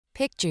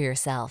Picture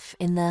yourself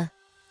in the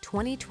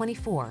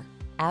 2024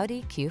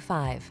 Audi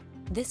Q5.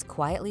 This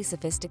quietly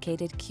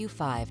sophisticated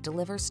Q5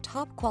 delivers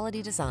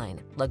top-quality design,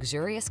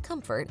 luxurious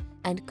comfort,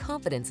 and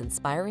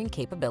confidence-inspiring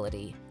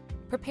capability.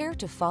 Prepare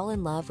to fall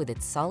in love with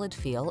its solid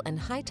feel and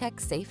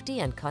high-tech safety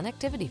and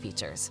connectivity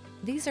features.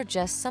 These are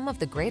just some of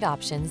the great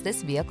options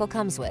this vehicle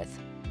comes with: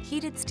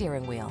 heated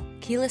steering wheel,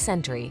 keyless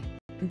entry,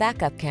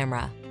 backup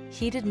camera,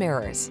 heated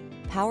mirrors,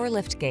 power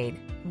liftgate,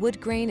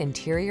 woodgrain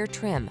interior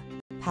trim,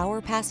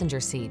 power passenger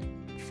seat,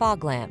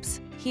 fog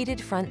lamps,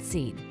 heated front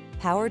seat,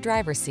 power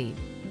driver seat.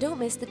 Don't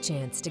miss the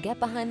chance to get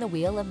behind the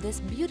wheel of this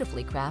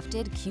beautifully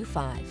crafted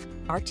Q5.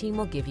 Our team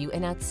will give you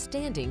an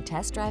outstanding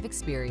test drive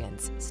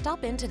experience.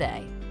 Stop in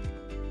today.